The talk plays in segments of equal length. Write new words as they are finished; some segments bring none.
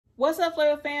What's up,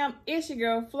 Flava fam? It's your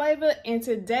girl Flava, and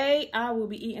today I will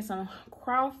be eating some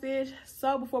crawfish.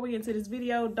 So before we get into this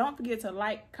video, don't forget to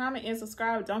like, comment, and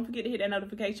subscribe. Don't forget to hit that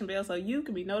notification bell so you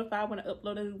can be notified when I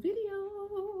upload a new video.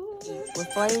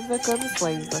 With flavor, cause it's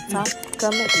flavor time.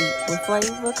 Come and eat with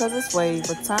flavor, cause it's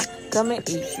flavor time. Come and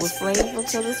eat with flavor,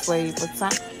 cause it's flavor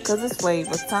time. Cause it's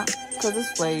flavor time. Cause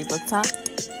it's flavor time.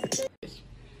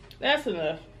 That's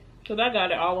enough, cause I got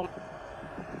it all on.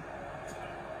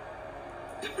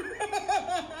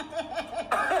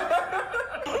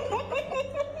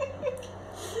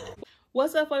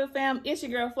 What's up, Flava fam? It's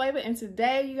your girl Flava, and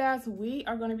today, you guys, we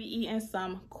are going to be eating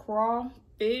some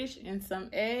crawfish and some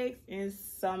eggs and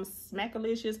some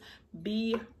smackalicious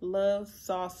beef-love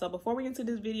sauce. So before we get into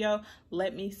this video,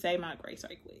 let me say my grace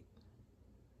right quick.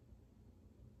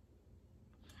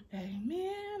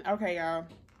 Amen. Okay, y'all.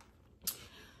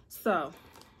 So,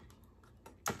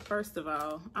 first of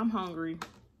all, I'm hungry.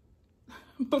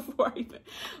 Before I even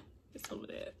get some of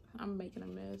that, I'm making a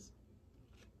mess.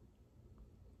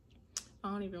 I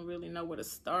don't even really know where to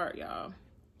start, y'all.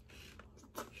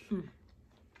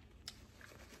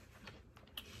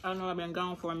 I know I've been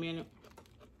gone for a minute,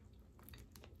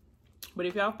 but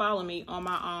if y'all follow me on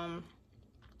my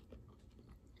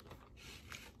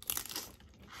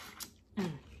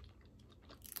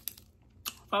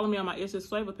follow me on my It's Just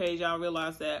Flavor page, y'all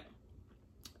realize that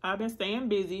I've been staying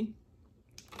busy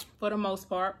for the most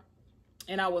part,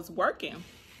 and I was working.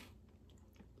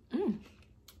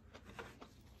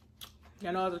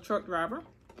 You know, I was a truck driver,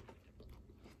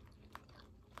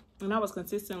 and I was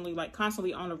consistently, like,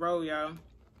 constantly on the road, y'all.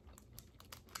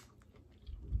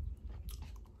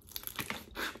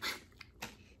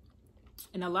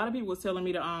 And a lot of people was telling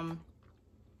me to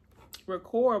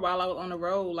record while I was on the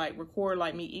road, like record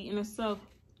like me eating and stuff.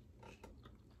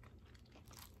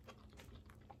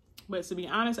 But to be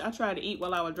honest, I tried to eat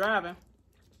while I was driving.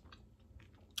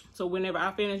 So whenever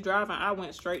I finished driving, I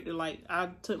went straight to, like, I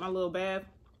took my little bath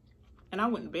and I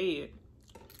went to bed.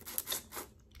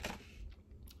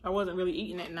 I wasn't really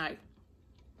eating at night.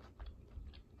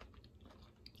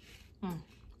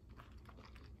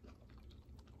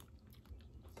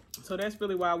 So that's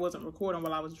really why I wasn't recording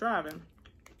while I was driving.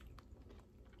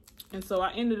 And so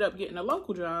I ended up getting a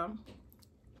local job.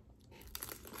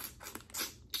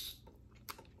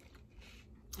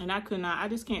 And I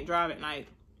just can't drive at night.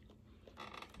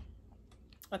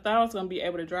 I thought I was going to be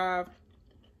able to drive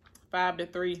 5 to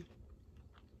 3.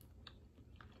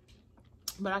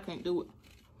 But I can't do it.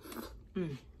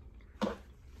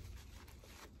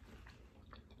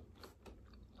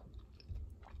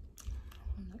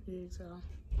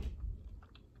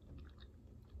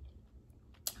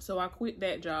 So I quit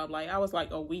that job. Like, I was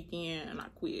like a weekend and I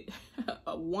quit.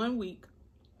 1 week.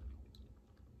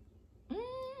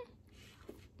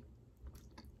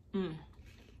 And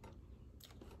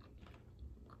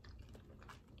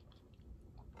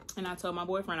I told my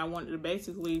boyfriend I wanted to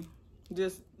basically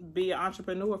just be an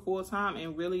entrepreneur full time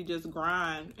and really just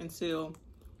grind until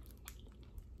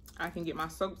I can get my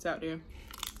soaps out there.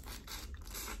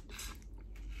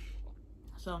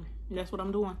 So that's what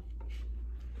I'm doing.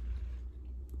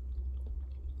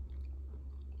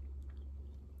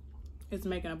 It's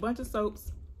making a bunch of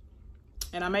soaps,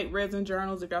 and I make resin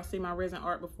journals. If y'all see my resin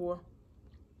art before,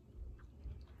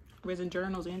 resin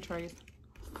journals and trays.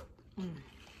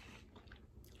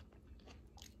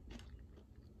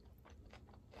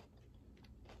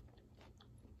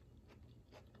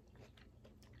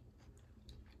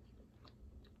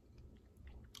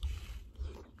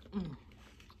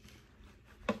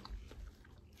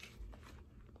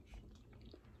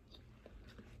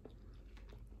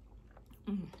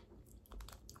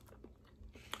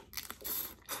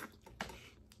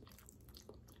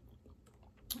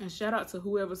 And shout out to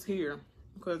whoever's here,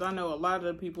 because I know a lot of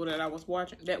the people that was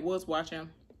watching,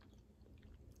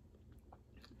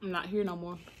 I'm not here no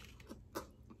more.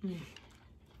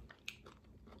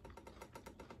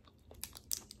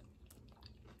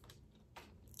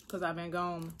 Because I've been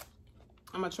gone.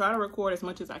 I'm gonna try to record as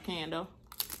much as I can though.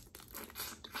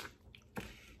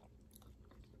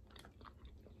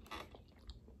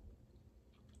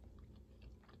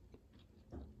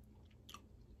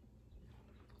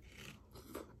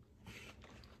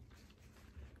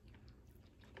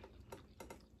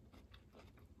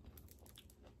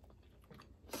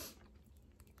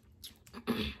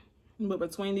 But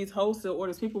between these wholesale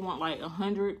orders, people want like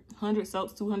 100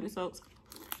 soaps, 200 soaps.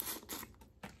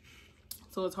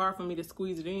 So it's hard for me to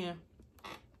squeeze it in.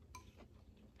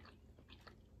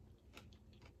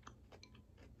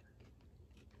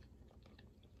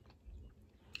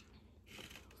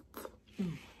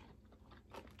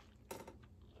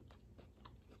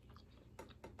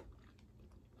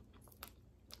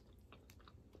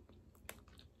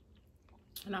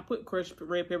 And I put crushed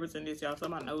red peppers in this, y'all, so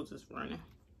my nose is running.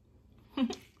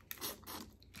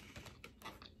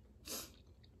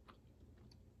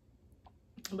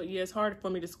 But yeah, it's hard for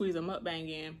me to squeeze a mukbang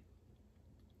in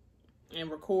and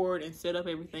record and set up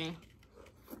everything.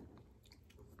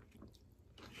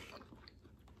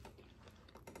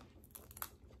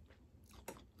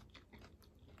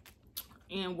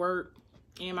 And work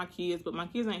and my kids, but my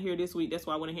kids ain't here this week. That's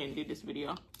why I went ahead and did this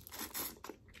video.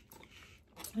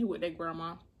 They with their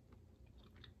grandma.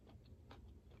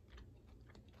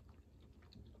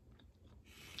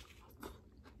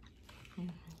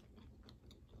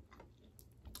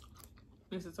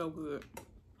 This is so good.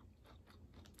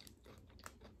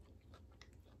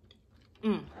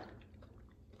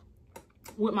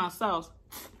 With my sauce,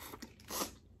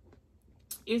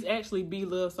 it's actually Be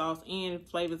Love sauce and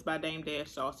Flavors by Dame Dash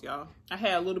sauce, y'all. I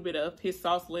had a little bit of his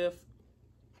sauce left,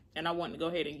 and I wanted to go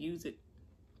ahead and use it.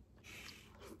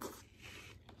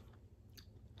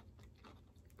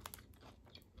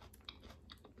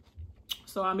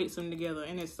 So I mix them together,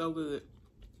 and it's so good.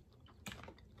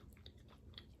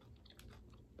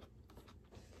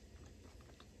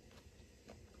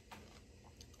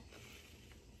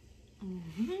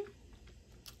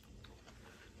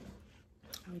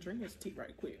 I'm drinking this tea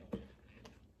right quick.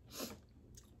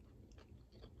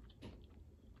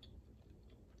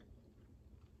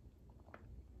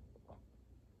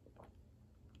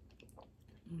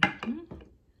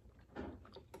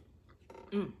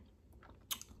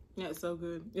 That's so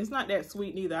good. It's not that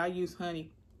sweet neither. I use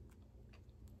honey.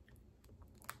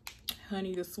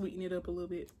 Honey to sweeten it up a little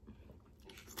bit.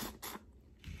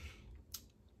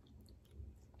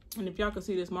 And if y'all can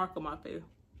see this mark on my face,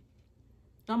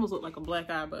 it almost looked like a black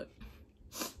eye, but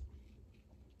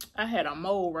I had a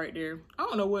mole right there. I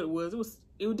don't know what it was.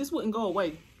 It just wouldn't go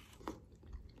away.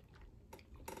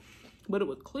 But it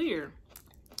was clear.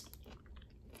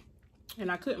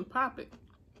 And I couldn't pop it.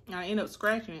 I ended up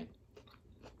scratching it.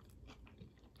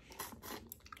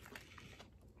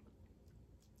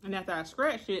 And after I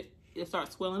scratched it, it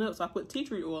started swelling up, so I put tea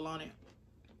tree oil on it.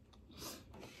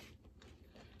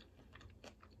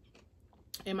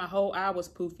 And my whole eye was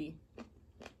poofy.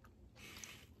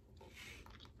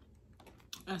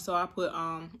 And so I put,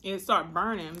 it started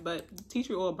burning, but tea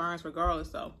tree oil burns regardless,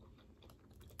 though.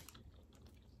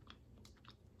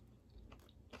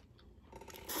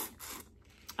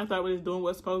 I thought it was doing what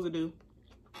it's supposed to do.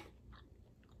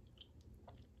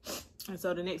 And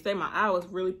so the next day, my eye was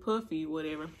really puffy,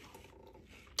 whatever.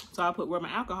 So I put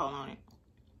rubbing alcohol on it.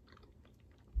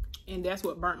 And that's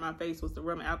what burnt my face, was the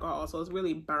rubbing alcohol. So it's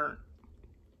really burnt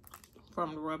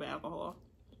from the rubbing alcohol.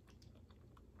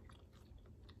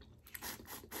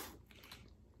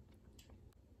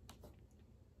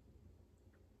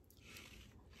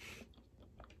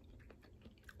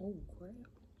 Oh, crap.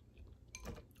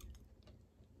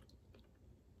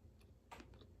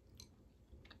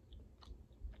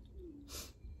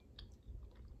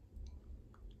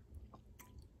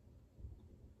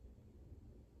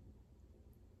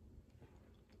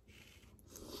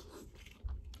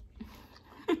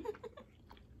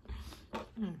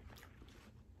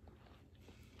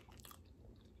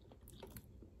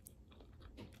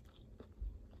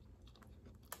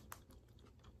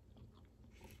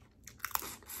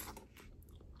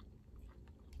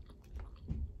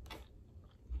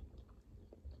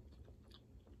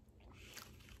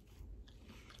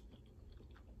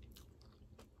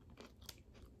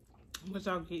 What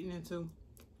y'all getting into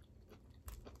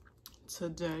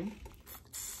today?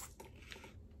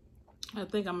 I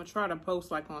think I'm gonna try to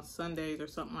post like on Sundays or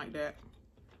something like that.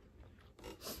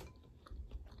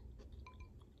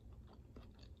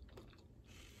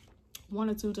 One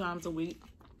or two times a week.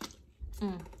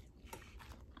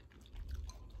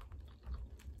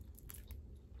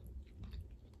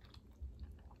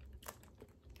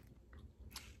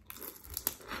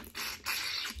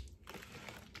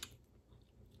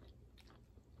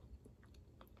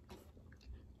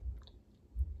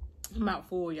 I'm out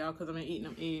full, y'all, because I've been eating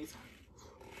them eggs.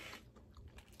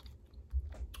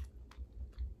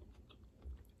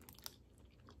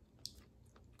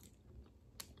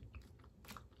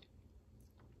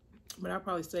 But I'll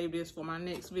probably save this for my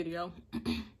next video.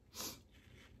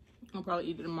 I'll probably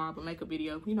eat it tomorrow, but make a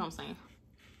video. You know what I'm saying?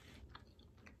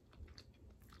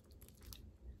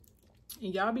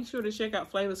 And y'all be sure to check out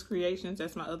Flava's Creations.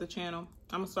 That's my other channel.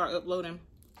 I'm going to start uploading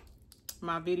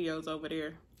my videos over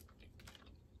there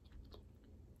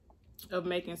of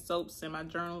making soaps and my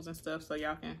journals and stuff, so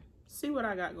y'all can see what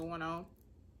I got going on.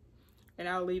 And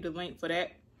I'll leave the link for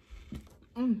that,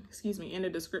 excuse me, in the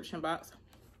description box.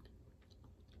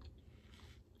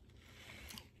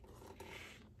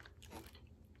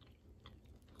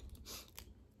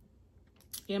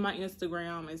 And my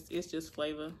Instagram it's just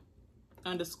Flava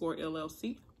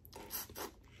 _LLC.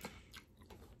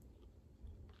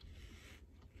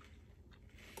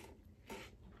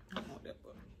 I don't want that,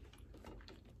 but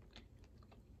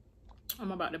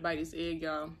I'm about to bite this egg,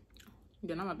 y'all.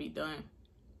 Then I'm gonna be done.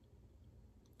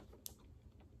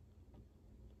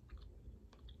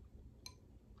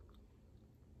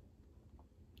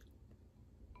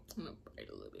 I'm gonna bite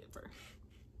a little bit first.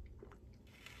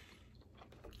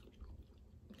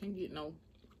 Can't get no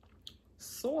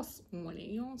sauce on it,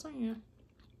 you know what I'm saying?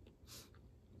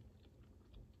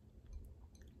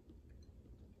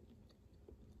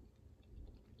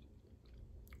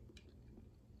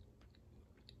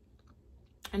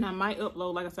 And I might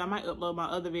upload, like I said, I might upload my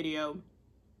other video,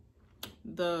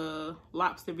 the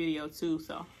lobster video too,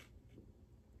 so.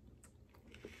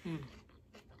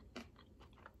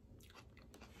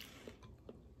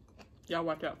 Y'all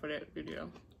watch out for that video.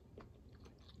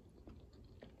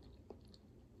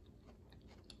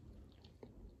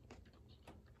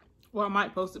 Well, I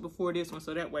might post it before this one,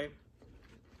 so that way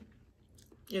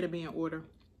it'll be in order.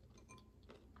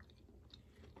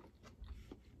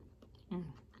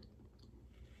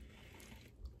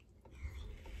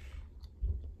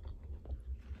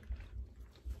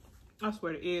 I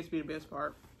swear the eggs be the best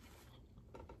part.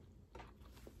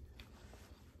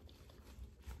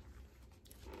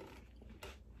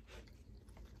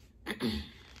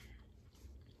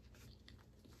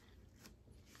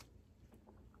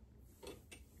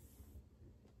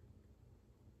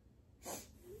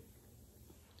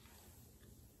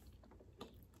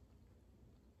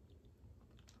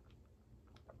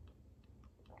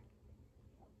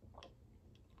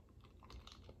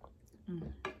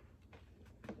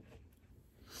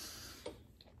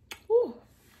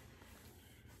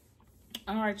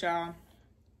 All right, y'all.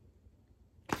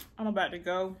 I'm about to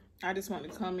go. I just want to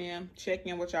come in, check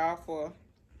in with y'all for,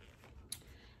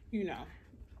 you know,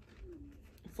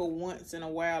 for once in a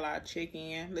while I check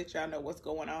in, let y'all know what's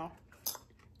going on.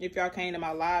 If y'all came to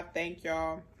my live, thank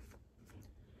y'all.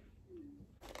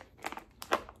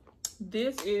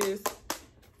 This is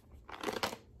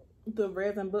the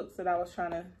resin books that I was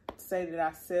trying to say that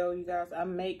I sell, you guys. I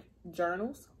make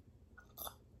journals.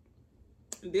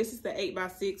 This is the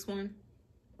 8x6 one.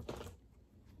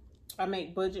 I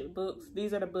make budget books.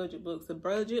 These are the budget books. The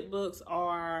budget books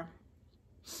are,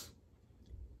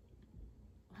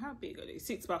 how big are they?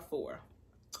 6x4.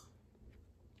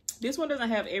 This one doesn't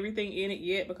have everything in it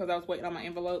yet because I was waiting on my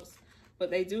envelopes. But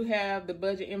they do have the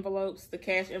budget envelopes, the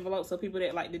cash envelopes. So people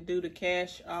that like to do the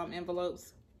cash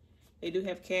envelopes, they do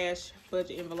have cash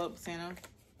budget envelopes in them.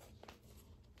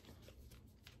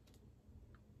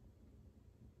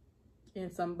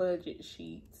 And some budget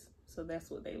sheets. So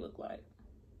that's what they look like.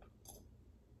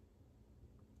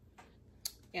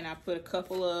 And I put a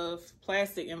couple of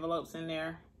plastic envelopes in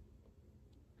there.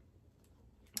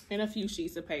 And a few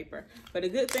sheets of paper. But the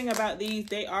good thing about these,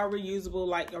 they are reusable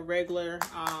like a regular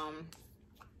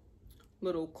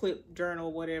little clip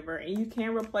journal, whatever. And you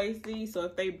can replace these. So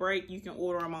if they break, you can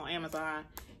order them on Amazon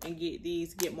and get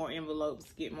these, get more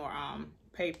envelopes, get more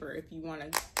paper if you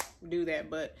want to do that.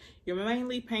 But you're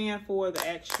mainly paying for the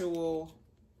actual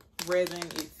resin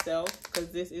itself because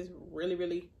this is really,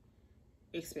 really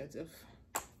expensive.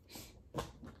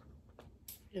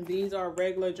 And these are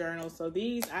regular journals. So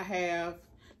these I have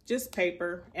just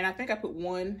paper. And I think I put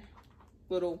one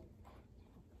little,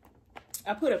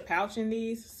 I put a pouch in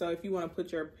these. So if you want to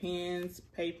put your pens,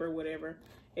 paper, whatever,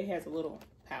 it has a little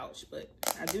pouch. But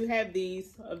I do have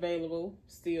these available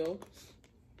still.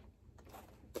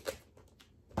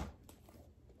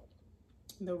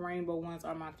 The rainbow ones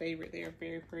are my favorite. They're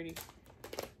very pretty.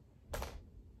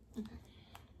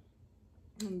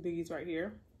 And these right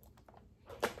here.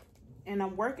 And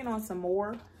I'm working on some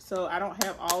more, so I don't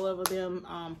have all of them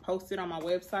posted on my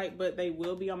website, but they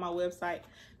will be on my website.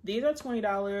 These are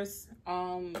 $20.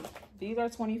 These are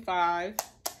 $25,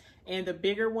 and the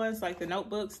bigger ones, like the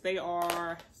notebooks, they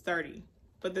are $30.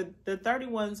 But the 30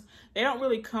 ones, they don't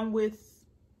really come with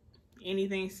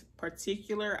anything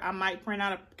particular. I might print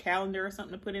out a calendar or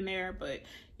something to put in there, but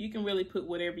you can really put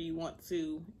whatever you want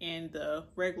to in the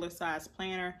regular size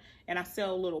planner. And I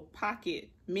sell little pocket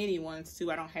mini ones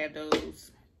too. I don't have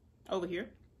those over here.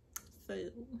 So,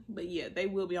 but yeah, they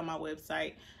will be on my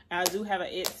website. I do have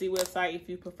an Etsy website if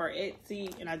you prefer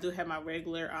Etsy, and I do have my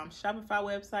regular Shopify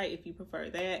website if you prefer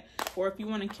that. Or if you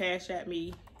want to Cash App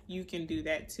me, you can do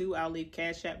that too. I'll leave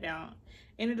Cash App down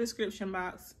in the description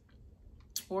box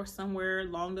or somewhere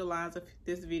along the lines of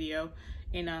this video.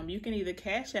 And you can either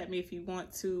Cash App me if you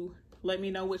want to. Let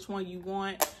me know which one you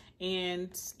want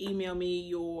and email me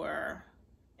your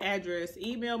address.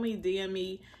 Email me, DM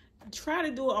me, try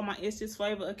to do it on my It's Just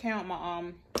Flava account,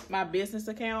 my business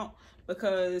account,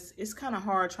 because it's kind of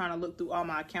hard trying to look through all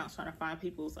my accounts trying to find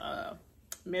people's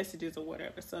messages or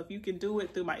whatever. So if you can do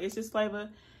it through my It's Just Flava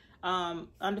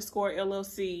underscore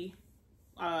LLC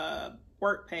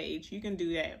work page, you can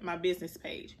do that, my business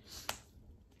page.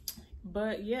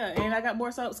 But yeah, and I got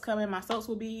more soaps coming. My soaps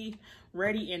will be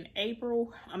ready in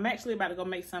April. I'm actually about to go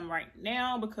make some right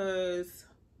now because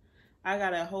I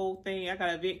got a whole thing, I got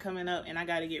an event coming up and I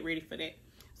got to get ready for that.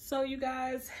 So you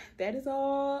guys, that is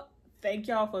all. Thank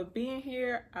y'all for being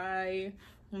here. I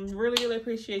really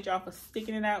appreciate y'all for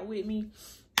sticking it out with me.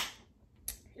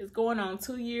 It's going on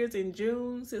 2 years in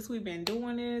June since we've been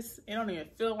doing this. It don't even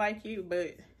feel like it,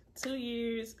 but 2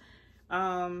 years.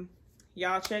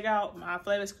 Y'all check out my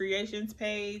Flava's Creations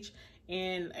page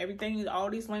and everything. All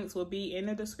these links will be in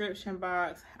the description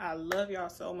box. I love y'all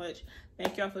so much.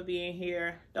 Thank y'all for being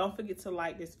here. Don't forget to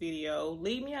like this video.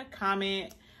 Leave me a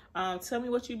comment. Tell me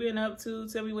what you've been up to.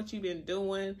 Tell me what you've been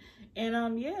doing.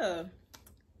 And yeah.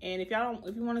 And if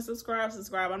you want to subscribe.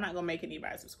 I'm not gonna make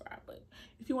anybody subscribe, but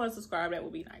if you want to subscribe, that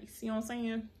would be nice. You know what I'm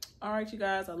saying? All right, you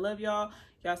guys, I love y'all.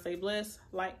 Y'all stay blessed.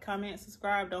 Like, comment,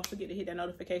 subscribe. Don't forget to hit that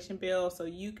notification bell so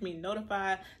you can be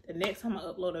notified the next time I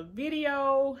upload a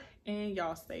video. And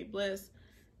y'all stay blessed.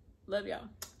 Love y'all.